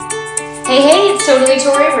Hey, it's Totally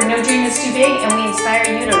Tori, where no dream is too big, and we inspire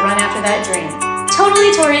you to run after that dream.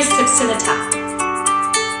 Totally Tori sticks to the top.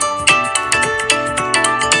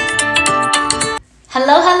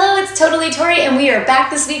 Hello, it's Totally Tori, and we are back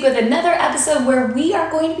this week with another episode where we are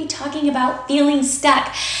going to be talking about feeling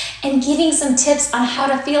stuck and giving some tips on how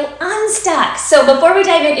to feel unstuck. So before we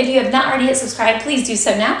dive in, if you have not already hit subscribe, please do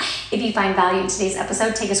so now. If you find value in today's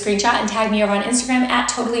episode, take a screenshot and tag me over on Instagram at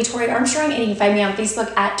Totally Tori Armstrong, and you can find me on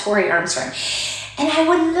Facebook at Tori Armstrong. And I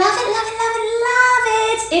would love it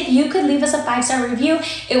if you could leave us a 5-star review.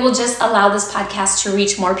 It will just allow this podcast to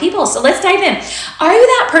reach more people. So let's dive in. Are you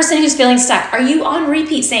that person who's feeling stuck? Are you on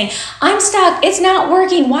repeat saying, I'm stuck, it's not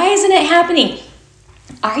working, why isn't it happening?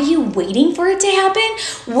 Are you waiting for it to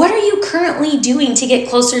happen? What are you currently doing to get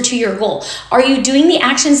closer to your goal? Are you doing the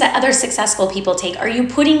actions that other successful people take? Are you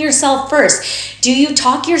putting yourself first? Do you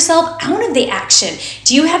talk yourself out of the action?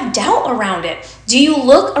 Do you have doubt around it? Do you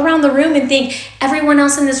look around the room and think, everyone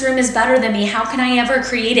else in this room is better than me? How can I ever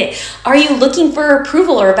create it? Are you looking for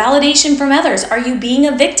approval or validation from others? Are you being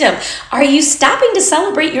a victim? Are you stopping to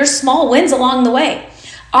celebrate your small wins along the way?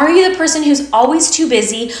 Are you the person who's always too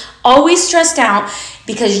busy, always stressed out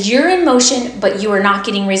because you're in motion, but you are not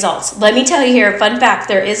getting results? Let me tell you here, fun fact,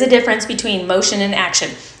 there is a difference between motion and action.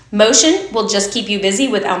 Motion will just keep you busy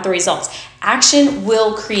without the results. Action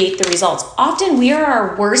will create the results. Often we are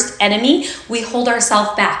our worst enemy. We hold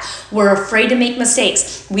ourselves back. We're afraid to make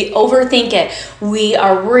mistakes. We overthink it. We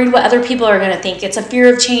are worried what other people are going to think. It's a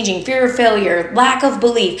fear of changing, fear of failure, lack of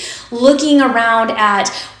belief, looking around at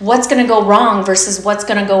what's going to go wrong versus what's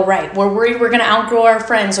going to go right. We're worried we're going to outgrow our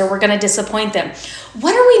friends or we're going to disappoint them.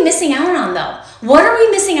 What are we missing out on though? What are we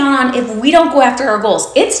missing out on if we don't go after our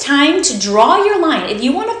goals? It's time to draw your line. If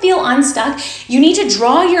you want to feel unstuck, you need to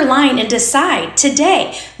draw your line and decide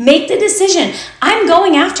today. Make the decision. I'm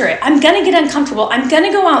going after it. I'm going to get uncomfortable. I'm going to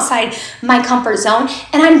go outside my comfort zone,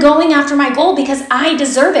 and I'm going after my goal because I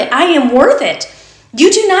deserve it. I am worth it.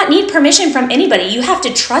 You do not need permission from anybody. You have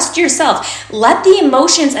to trust yourself. Let the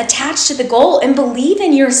emotions attach to the goal and believe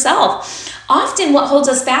in yourself. Often what holds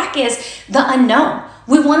us back is the unknown.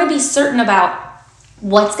 We want to be certain about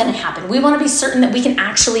what's going to happen. We want to be certain that we can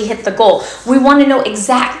actually hit the goal. We want to know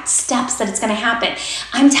exact steps that it's going to happen.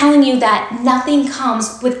 I'm telling you that nothing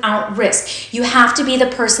comes without risk. You have to be the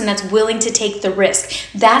person that's willing to take the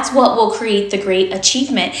risk. That's what will create the great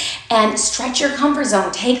achievement. And stretch your comfort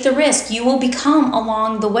zone. Take the risk. You will become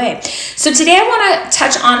along the way. So today I want to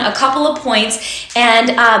touch on a couple of points,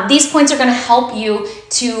 and these points are going to help you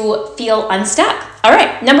to feel unstuck. All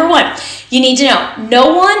right, number 1, you need to know,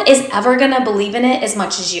 no one is ever going to believe in it as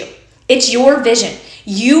much as you. It's your vision.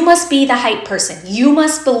 You must be the hype person. You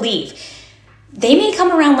must believe. They may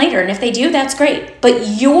come around later, and if they do, that's great.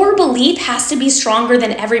 But your belief has to be stronger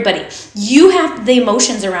than everybody. You have the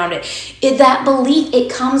emotions around it. That belief,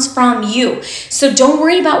 it comes from you. So don't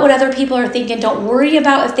worry about what other people are thinking. Don't worry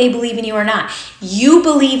about if they believe in you or not. You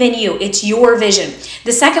believe in you. It's your vision.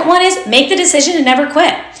 The second one is make the decision to never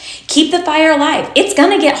quit. Keep the fire alive. It's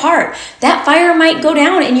going to get hard. That fire might go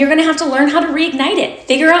down and you're going to have to learn how to reignite it.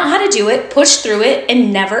 Figure out how to do it, push through it,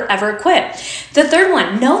 and never ever quit. The third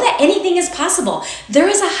one, know that anything is possible. There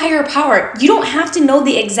is a higher power. You don't have to know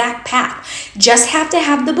the exact path. Just have to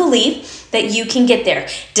have the belief that you can get there.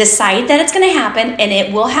 Decide that it's going to happen, and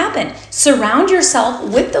it will happen. Surround yourself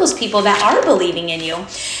with those people that are believing in you.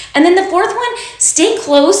 And then the fourth one, stay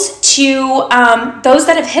close to those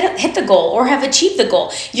that have hit the goal or have achieved the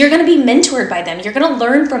goal. You're going to be mentored by them. You're going to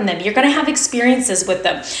learn from them. You're going to have experiences with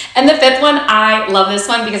them. And the fifth one, I love this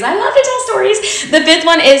one because I love to tell stories. The fifth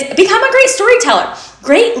one is become a great storyteller.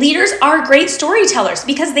 Great leaders are great storytellers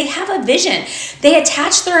because they have a vision. They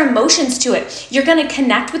attach their emotions to it. You're going to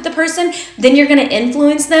connect with the person, then you're going to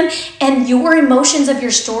influence them, and your emotions of your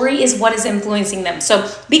story is what is influencing them.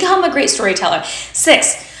 So become a great storyteller.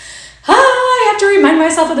 6, I have to remind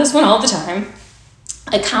myself of this one all the time.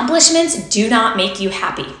 Accomplishments do not make you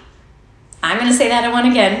happy. I'm going to say that one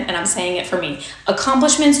again, and I'm saying it for me.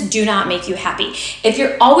 Accomplishments do not make you happy. If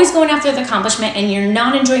you're always going after the accomplishment and you're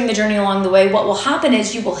not enjoying the journey along the way, what will happen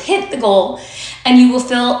is you will hit the goal and you will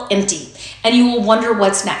feel empty and you will wonder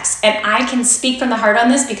what's next. And I can speak from the heart on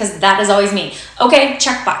this because that is always me. Okay,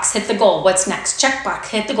 checkbox, hit the goal. What's next? Checkbox,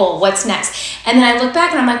 hit the goal. What's next? And then I look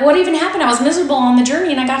back and I'm like, what even happened? I was miserable on the journey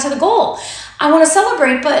and I got to the goal. I want to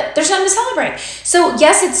celebrate, but there's nothing to celebrate. So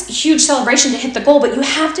yes, it's a huge celebration to hit the goal, but you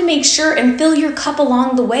have to make sure and fill your cup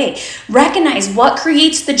along the way. Recognize what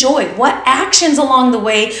creates the joy, what actions along the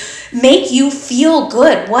way make you feel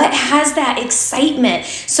good, what has that excitement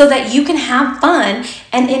so that you can have fun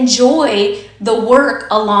and enjoy the work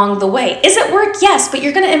along the way. Is it work? Yes, but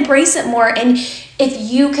you're going to embrace it more, and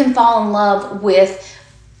if you can fall in love with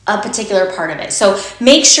a particular part of it. So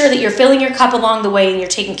make sure that you're filling your cup along the way and you're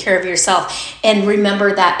taking care of yourself. And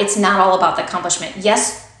remember that it's not all about the accomplishment.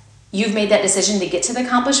 Yes, you've made that decision to get to the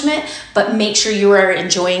accomplishment, but make sure you are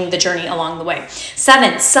enjoying the journey along the way.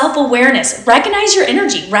 7, self-awareness. Recognize your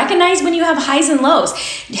energy. Recognize when you have highs and lows.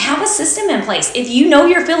 Have a system in place. If you know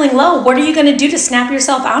you're feeling low, what are you going to do to snap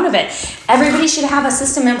yourself out of it? Everybody should have a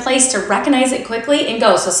system in place to recognize it quickly and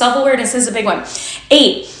go. So self-awareness is a big one.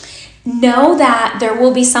 8, know that there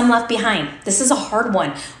will be some left behind. This is a hard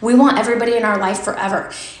one. We want everybody in our life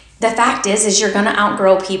forever. The fact is you're going to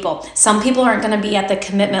outgrow people. Some people aren't going to be at the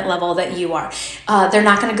commitment level that you are. They're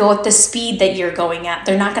not going to go at the speed that you're going at.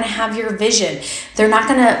 They're not going to have your vision. They're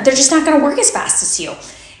just not going to work as fast as you.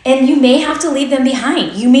 And you may have to leave them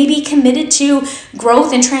behind. You may be committed to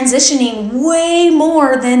growth and transitioning way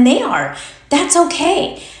more than they are. That's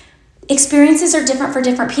okay. Experiences are different for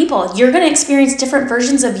different people. You're going to experience different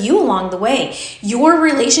versions of you along the way. Your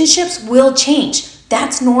relationships will change.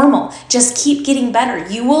 That's normal. Just keep getting better.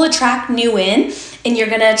 You will attract new in, and you're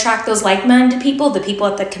going to attract those like-minded people, the people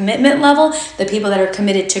at the commitment level, the people that are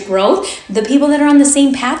committed to growth, the people that are on the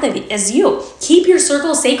same path as you. Keep your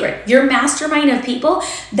circle sacred. Your mastermind of people,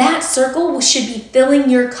 that circle should be filling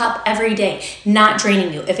your cup every day, not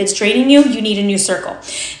draining you. If it's draining you, you need a new circle.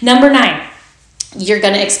 Number 9. You're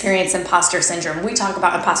going to experience imposter syndrome. We talk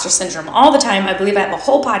about imposter syndrome all the time. I believe I have a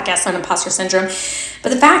whole podcast on imposter syndrome. But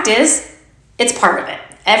the fact is, it's part of it.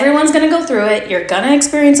 Everyone's going to go through it. You're going to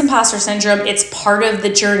experience imposter syndrome. It's part of the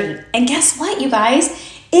journey. And guess what, you guys?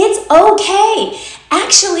 It's okay.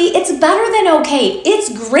 Actually, it's better than okay.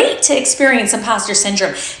 It's great to experience imposter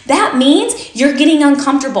syndrome. That means you're getting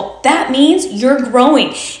uncomfortable. That means you're growing.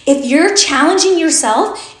 If you're challenging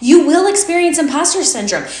yourself, you will experience imposter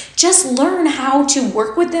syndrome. Just learn how to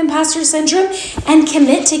work with the imposter syndrome and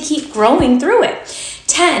commit to keep growing through it.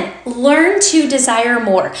 10, learn to desire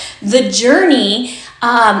more. The journey,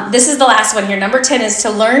 this is the last one here. Number 10 is to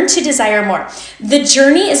learn to desire more. The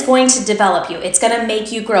journey is going to develop you. It's going to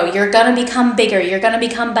make you grow. You're going to become bigger. You're going to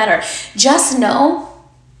become better. Just know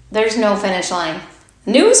there's no finish line.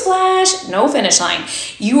 Newsflash, no finish line.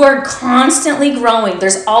 You are constantly growing.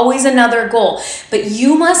 There's always another goal, but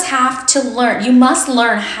you must have to learn. You must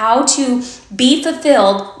learn how to be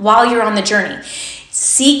fulfilled while you're on the journey.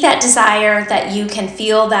 Seek that desire that you can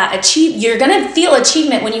feel that you're going to feel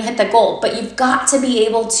achievement when you hit the goal, but you've got to be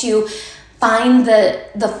able to find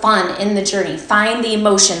the fun in the journey, find the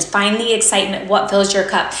emotions, find the excitement, what fills your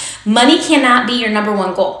cup. Money cannot be your number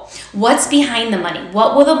one goal. What's behind the money?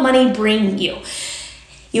 What will the money bring you?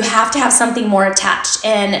 You have to have something more attached,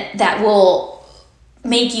 and that will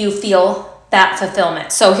make you feel that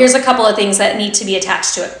fulfillment. So here's a couple of things that need to be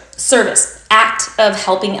attached to it. Service, act of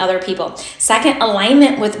helping other people. Second,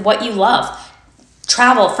 alignment with what you love.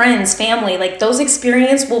 Travel, friends, family, like those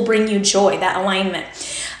experiences will bring you joy, that alignment.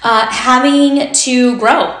 Having to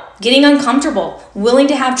grow, getting uncomfortable, willing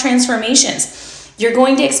to have transformations. You're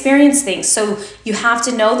going to experience things, so you have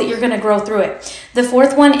to know that you're going to grow through it. The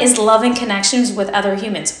fourth one is love and connections with other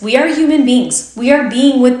humans. We are human beings. We are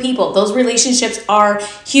being with people. Those relationships are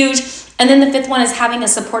huge. And then the fifth one is having a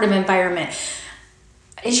supportive environment.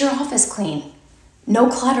 Is your office clean? No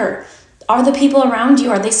clutter. Are the people around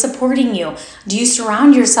you, are they supporting you? Do you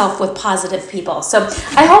surround yourself with positive people? So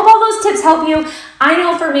I hope all those tips help you. I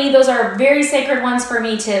know for me, those are very sacred ones for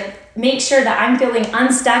me to make sure that I'm feeling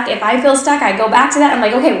unstuck. If I feel stuck, I go back to that. I'm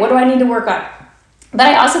like, okay, what do I need to work on? But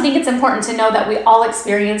I also think it's important to know that we all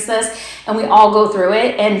experience this and we all go through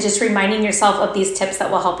it, and just reminding yourself of these tips that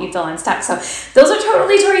will help you feel unstuck. So those are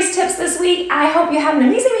totally Tori's tips this week. I hope you have an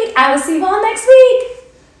amazing week. I will see you all next week.